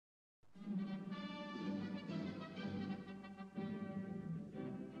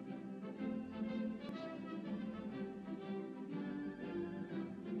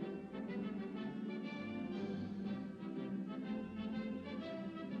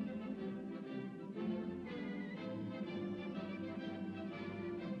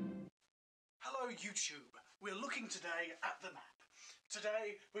Hello YouTube, we're looking today at the map.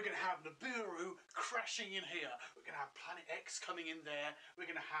 Today we're going to have Nibiru crashing in here, we're going to have Planet X coming in there, we're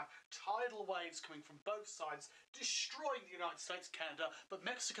going to have tidal waves coming from both sides destroying the United States, Canada, but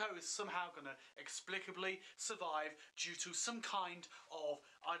Mexico is somehow going to explicably survive due to some kind of,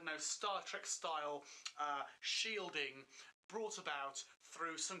 I don't know, Star Trek style shielding brought about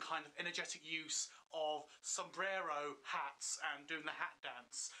through some kind of energetic use of sombrero hats and doing the hat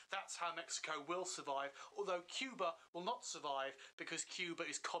dance. That's how Mexico will survive, although Cuba will not survive because Cuba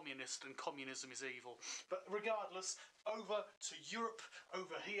is communist and communism is evil. But regardless, over to Europe,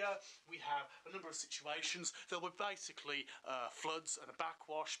 over here we have a number of situations. There were basically floods and a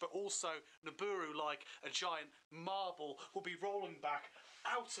backwash, but also Nibiru, like a giant marble, will be rolling back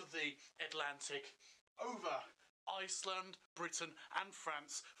out of the Atlantic over Iceland, Britain and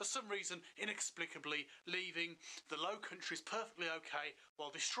France, for some reason inexplicably leaving the Low Countries perfectly okay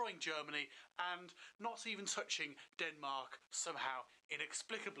while destroying Germany and not even touching Denmark somehow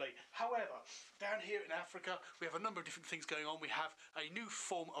inexplicably. However, down here in Africa we have a number of different things going on. We have a new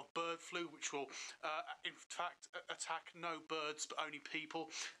form of bird flu which will in fact attack no birds but only people,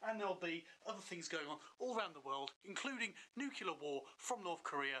 and there'll be other things going on all around the world, including nuclear war from North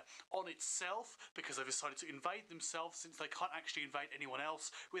Korea on itself because they've decided to invade themselves since they can't actually invade anyone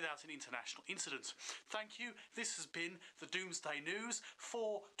else without an international incident. Thank you. This has been the Doomsday News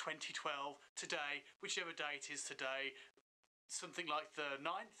for 2012 today, whichever day it is today. Something like the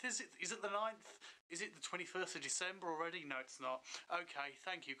 9th, is it? Is it the 9th? Is it the 21st of December already? No, it's not. Okay,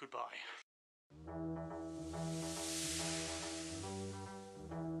 thank you, goodbye.